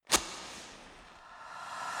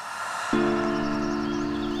Do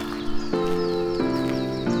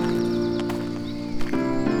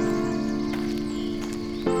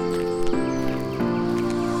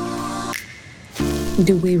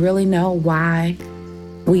we really know why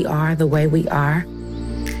we are the way we are?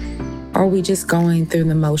 Or are we just going through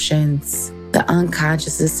the motions, the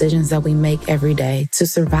unconscious decisions that we make every day to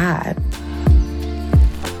survive?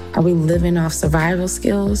 Are we living off survival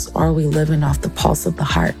skills, or are we living off the pulse of the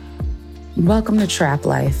heart? Welcome to Trap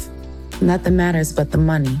Life. Nothing matters but the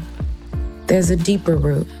money. There's a deeper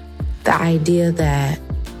root, the idea that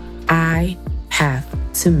I have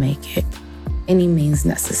to make it any means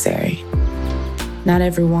necessary. Not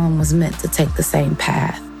everyone was meant to take the same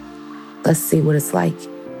path. Let's see what it's like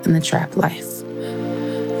in the trap life.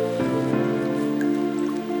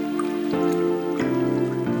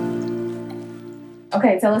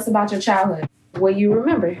 Okay, tell us about your childhood. What you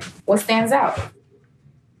remember? What stands out?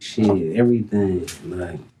 Shit, everything.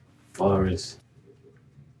 Like, far as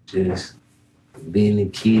just being a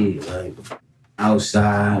kid, like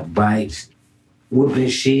outside, bikes, whooping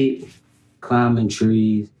shit, climbing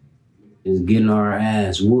trees, just getting our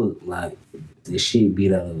ass whooped. Like, the shit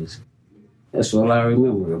beat out of us. That's all I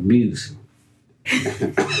remember, abuse.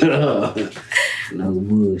 No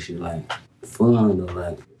bullshit, like, fun though,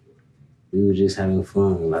 like, we were just having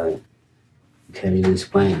fun, like, you can't even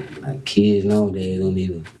explain it. Like, kids nowadays don't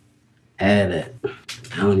even have that.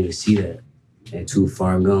 I don't even see that. They're too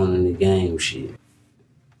far gone in the game, shit.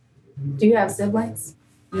 Do you have siblings?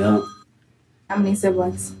 Yeah. How many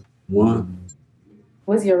siblings? One.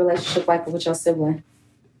 What's your relationship like with your sibling?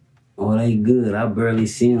 Oh, they good. I barely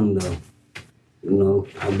see them, though. You know,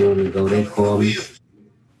 I be on the go. They call me.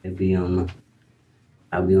 I be on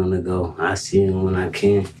the go. I see them when I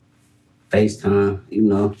can. FaceTime, you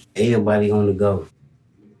know, everybody on the go.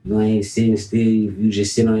 You ain't sitting still. If you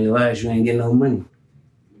just sit on your ass, you ain't getting no money.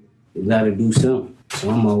 You gotta do something. So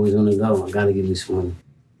I'm always on the go. I gotta get me some money.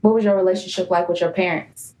 What was your relationship like with your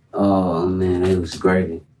parents? Oh, man, it was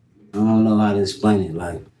great. I don't know how to explain it.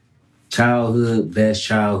 Like, childhood, best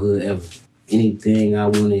childhood ever. Anything I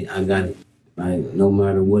wanted, I got it. Like, no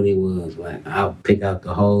matter what it was. Like, I'll pick out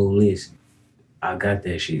the whole list. I got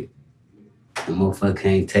that shit. The motherfucker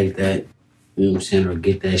can't take that, you know what I'm saying, or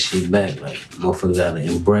get that shit back. Like, motherfucker gotta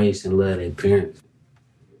embrace and love their parents.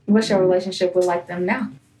 What's your relationship with like them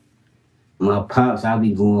now? My pops, I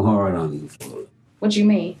be going hard on him for it. What you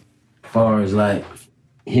mean? As far as like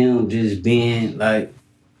him just being like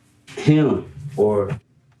him, or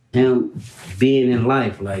him being in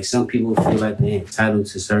life. Like, some people feel like they're entitled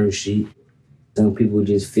to certain shit. Some people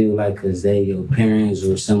just feel like because they your parents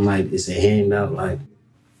or something, like it's a handout. Like,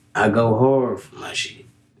 I go hard for my shit.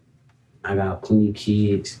 I got plenty of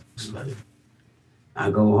kids. It's like, I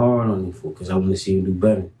go hard on you for because I want to see you do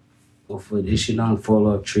better. Motherfucker, this shit don't fall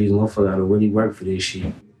off trees. Motherfucker gotta really work for this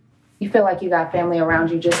shit. You feel like you got family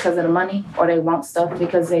around you just because of the money, or they want stuff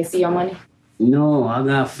because they see your money? No, I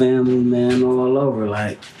got family, man, all over.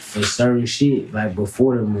 Like, for certain shit, like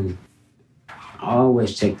before the money, I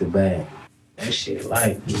always check the bag. That shit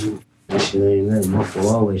like, that shit ain't nothing.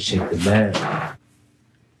 Motherfucker always check the bag.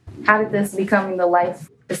 How did this become the life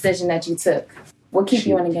decision that you took? What keep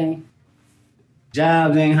you in the game?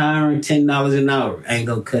 Jobs ain't hiring $10 an hour. Ain't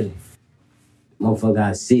gonna cut it. Motherfucker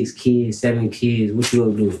got 6 kids, 7 kids. What you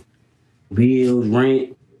gonna do? Bills,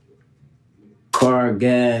 rent, car,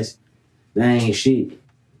 gas. That ain't shit.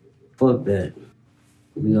 Fuck that.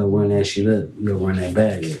 We gonna run that shit up. We gonna run that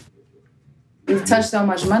bag up. You touch so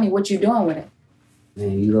much money. What you doing with it?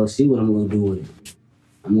 Man, you gonna see what I'm gonna do with it.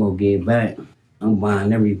 I'm gonna get back. I'm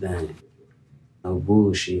buying everything. No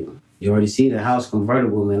bullshit. You already see the house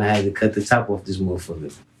convertible, man. I had to cut the top off this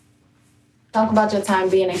motherfucker. Talk about your time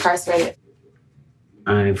being incarcerated.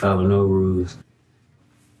 I ain't follow no rules.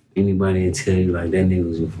 Anybody will tell you, like, that nigga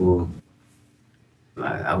was a fool.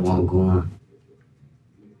 Like, I wasn't going.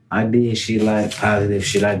 I did shit like positive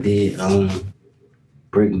shit. I did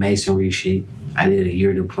brick masonry shit. I did a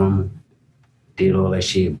year diploma. Did all that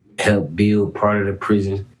shit. Helped build part of the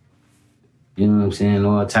prison. You know what I'm saying?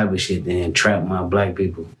 All type of shit. Then trap my black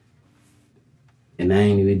people. And I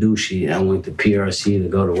ain't even do shit. I went to PRC to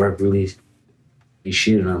go to work release. He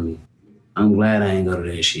shitted on me. I'm glad I ain't go to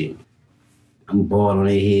that shit. I'm bald on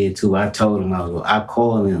their head too. I told them I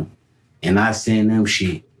called them and I send them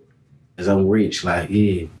shit. Cause I'm rich. Like,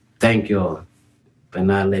 yeah, thank y'all for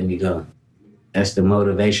not letting me go. That's the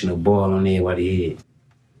motivation of ball on everybody's head.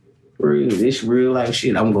 Real, this real life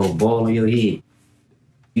shit. I'm gonna ball on your head.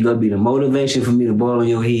 You gonna be the motivation for me to ball on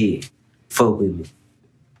your head. Fuck with me.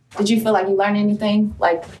 Did you feel like you learned anything?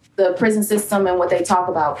 Like the prison system and what they talk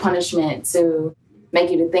about, punishment to make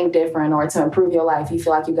you to think different or to improve your life? You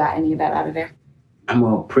feel like you got any of that out of there? I'm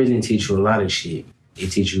a prison teach you a lot of shit. It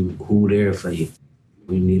teach you who there for you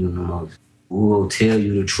when you need them the most. Who will tell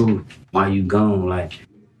you the truth while you gone. Like,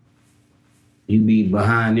 you be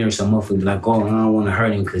behind there, some motherfucker like, oh, I don't want to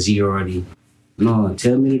hurt him because he already... No,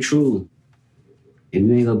 tell me the truth. If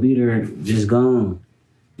you ain't gonna be there, just gone. You know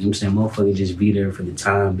what I'm saying? Motherfucker just be there for the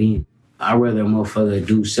time being. I'd rather a motherfucker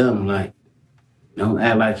do something like, don't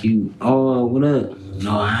act like you, oh, what up?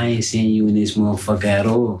 No, I ain't seeing you in this motherfucker at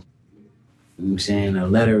all. You know what I'm saying? A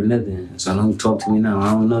letter or nothing. So don't talk to me now.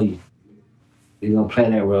 I don't know you. You gonna play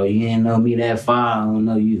that role. You ain't know me that far. I don't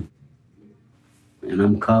know you. And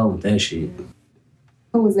I'm cold with that shit.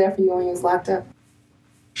 Who was there for you when you was locked up?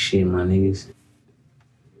 Shit, my niggas.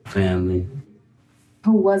 Family.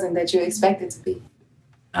 Who wasn't that you expected to be?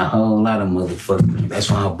 A whole lot of motherfuckers. That's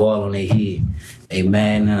why I ball on their head. They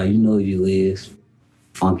mad now. You know who you is.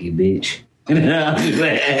 Funky bitch. Get out of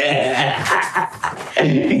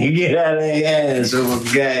their ass,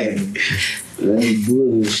 okay? That's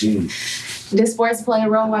bullshit. Did sports play a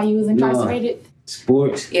role while you was incarcerated?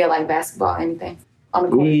 Sports? Yeah, like basketball, anything. On the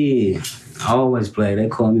court? Yeah. I always play. They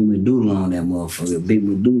call me Medulla on that motherfucker. Big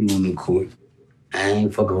Medulla on the court. I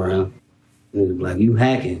ain't fuck around. Niggas be like, you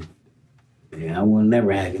hacking. Yeah, I wasn't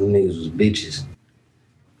never hacking. Them niggas was bitches.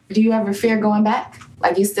 Do you ever fear going back?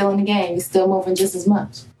 Like you still in the game, you still moving just as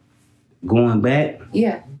much? Going back?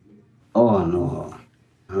 Yeah. Oh, no.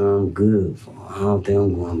 I'm good. I don't think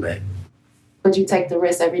I'm going back. But you take the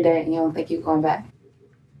risk every day and you don't think you're going back.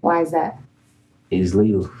 Why is that? It's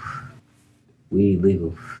legal. Weed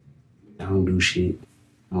legal. I don't do shit.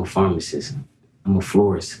 I'm a pharmacist. I'm a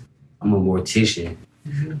florist. I'm a mortician.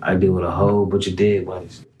 I deal with a whole bunch of dead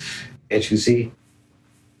bodies. That you see?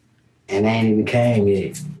 And they ain't even came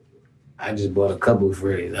yet. I just bought a couple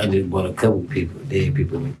friends. I just bought a couple people, dead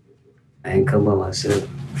people. I ain't come by myself.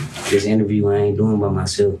 This interview I ain't doing by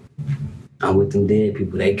myself. I'm with them dead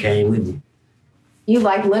people. They came with me. You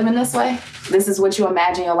like living this way? This is what you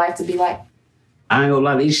imagine your life to be like? I ain't gonna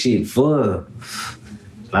lie, this shit fun.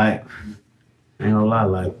 Like, I ain't gonna lie,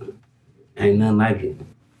 like, ain't nothing like it.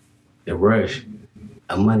 The rush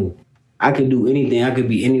of money. I could do anything. I could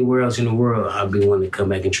be anywhere else in the world. I'd be wanting to come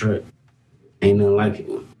back and truck. Ain't nothing like it.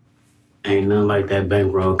 Ain't nothing like that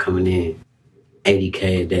bankroll coming in. 80K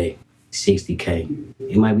a day, 60K.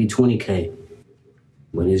 It might be 20K,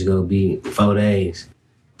 but it's gonna be 4 days,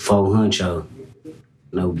 4 huncho.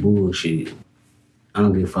 No bullshit. I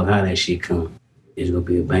don't give a fuck how that shit come. It's gonna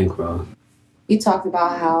be a bankroll. You talked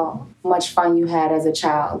about how much fun you had as a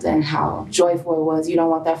child and how joyful it was. You don't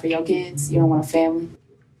want that for your kids? You don't want a family?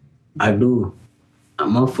 I do. A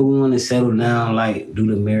motherfucker want to settle down, like, do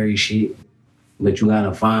the married shit, but you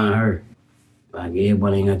gotta find her. Like,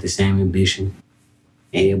 everybody ain't got the same ambition.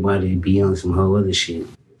 Everybody be on some whole other shit.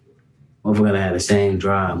 Motherfucker gotta have the same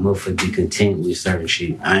drive. Motherfucker be content with certain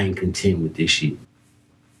shit. I ain't content with this shit.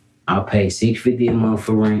 I'll pay $650 a month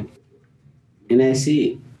for rent, and that's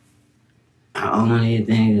it. I don't want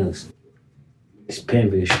anything else. It's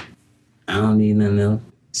pimpish. I don't need nothing else.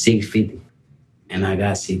 $650. And I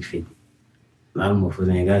got $650. A lot of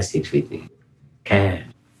motherfuckers ain't got $650. Cash.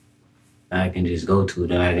 I can just go to,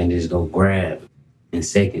 that I can just go grab in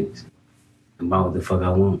seconds and buy what the fuck I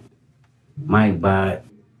want. Might buy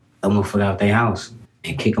a motherfucker out their house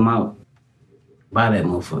and kick them out. Buy that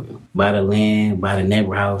motherfucker. Buy the land, buy the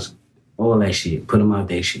neighbor house, all that shit. Put them out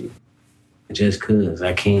that shit. Just cause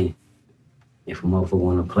I can. If a motherfucker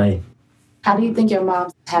wanna play. How do you think your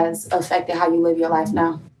mom has affected how you live your life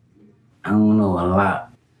now? I don't know, a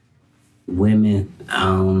lot. Women, I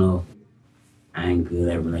don't know. I ain't good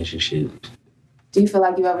at relationships. Do you feel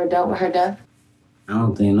like you ever dealt with her death? I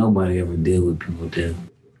don't think nobody ever deal with people death.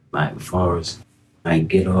 Like, as far as, like,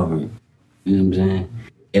 get over it. You know what I'm saying?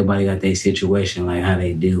 Everybody got their situation, like, how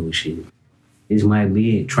they deal with shit. This might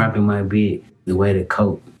be it. Trapping might be it. The way to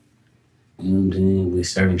cope. You know what I'm saying? With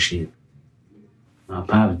certain shit. My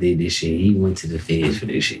pops did this shit. He went to the feds for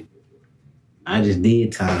this shit. I just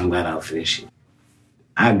did time, got out for this shit.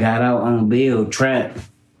 I got out on bail, trapped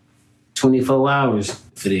 24 hours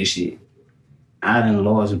for this shit. I done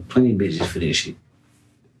lost plenty of bitches for this shit.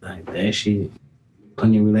 Like that shit.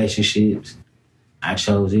 Plenty of relationships. I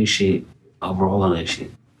chose this shit over all that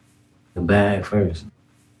shit. The bag first.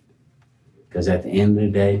 Because at the end of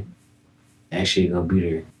the day, that shit gonna be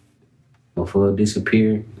there. Motherfucker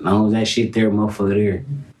disappear. As long as that shit there, motherfucker there.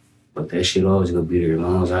 But that shit always gonna be there as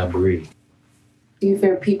long as I breathe. Do you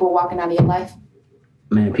fear people walking out of your life?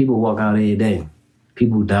 Man, people walk out every day.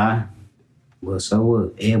 People die. But so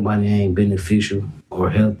what? Everybody ain't beneficial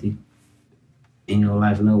or healthy in your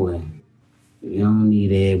life, no way. You don't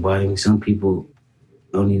need everybody. Some people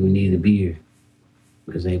don't even need to be here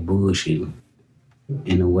because they bullshitting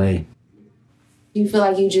in a way. You feel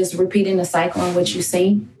like you just repeating the cycle in what you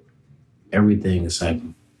see? Everything is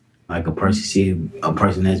cycle. Like a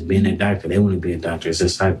person that's been a doctor, they want to be a doctor. It's a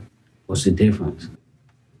cycle. What's the difference?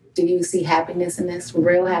 Do you see happiness in this?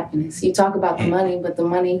 Real happiness. You talk about the money, but the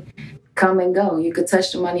money come and go. You could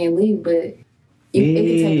touch the money and leave, but it can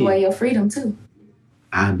take away your freedom too.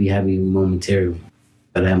 I'll be happy momentarily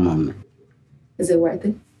for that moment. Is it worth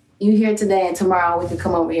it? You here today and tomorrow we could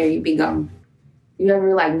come over here, you be gone. You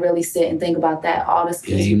ever like really sit and think about that? All the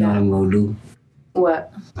skills you know what I'm gonna do?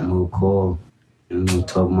 What? I'm gonna call and I'm gonna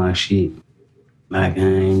talk my shit. Like I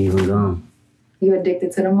ain't even gone. You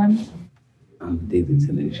addicted to the money? I'm addicted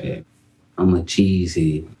to this shit. I'm a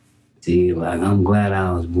cheesehead. See, like I'm glad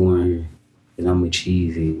I was born here. Cause I'm a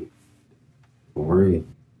cheesehead. For real.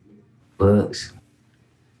 Bucks.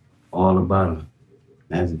 All about them.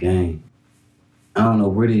 That's the game. I don't know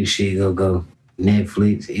where this shit gonna go.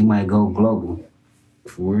 Netflix, it might go global.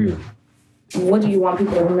 For real. What do you want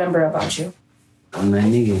people to remember about you? I'm that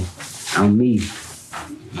nigga. I'm me.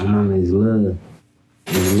 My mama is love.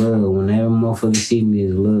 It's love. Whenever motherfucker see me,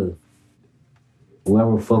 it's love.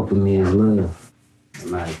 Whoever fuck with me is love.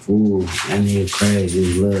 I'm like, fool, that nigga crash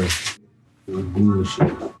is love. No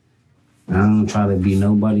bullshit. I don't try to be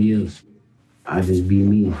nobody else. I just be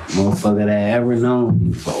me. Motherfucker that ever known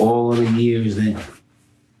me for all the years that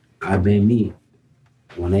I've been me.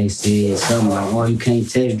 When they said something like, oh, you can't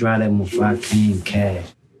test drive that motherfucker, I came cash.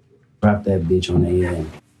 Drop that bitch on their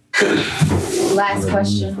head. Last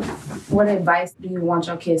question. What advice do you want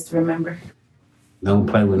your kids to remember? Don't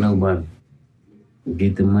play with nobody.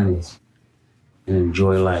 Get the money and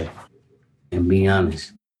enjoy life and be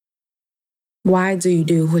honest. Why do you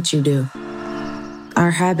do what you do?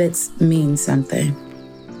 Our habits mean something.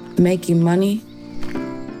 Making money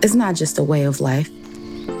is not just a way of life.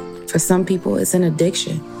 For some people, it's an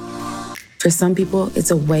addiction. For some people,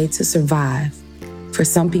 it's a way to survive. For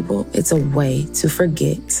some people, it's a way to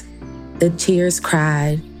forget. The tears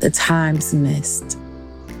cried, the times missed.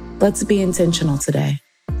 Let's be intentional today.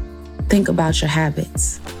 Think about your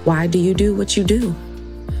habits. Why do you do what you do?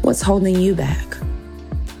 What's holding you back?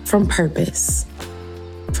 From purpose,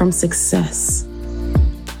 from success.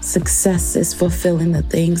 Success is fulfilling the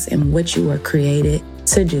things in which you were created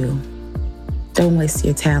to do. Don't waste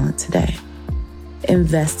your talent today.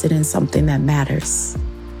 Invest it in something that matters.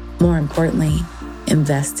 More importantly,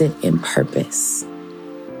 invest it in purpose.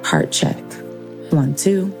 Heart check. 1,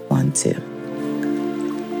 2, 1, 2.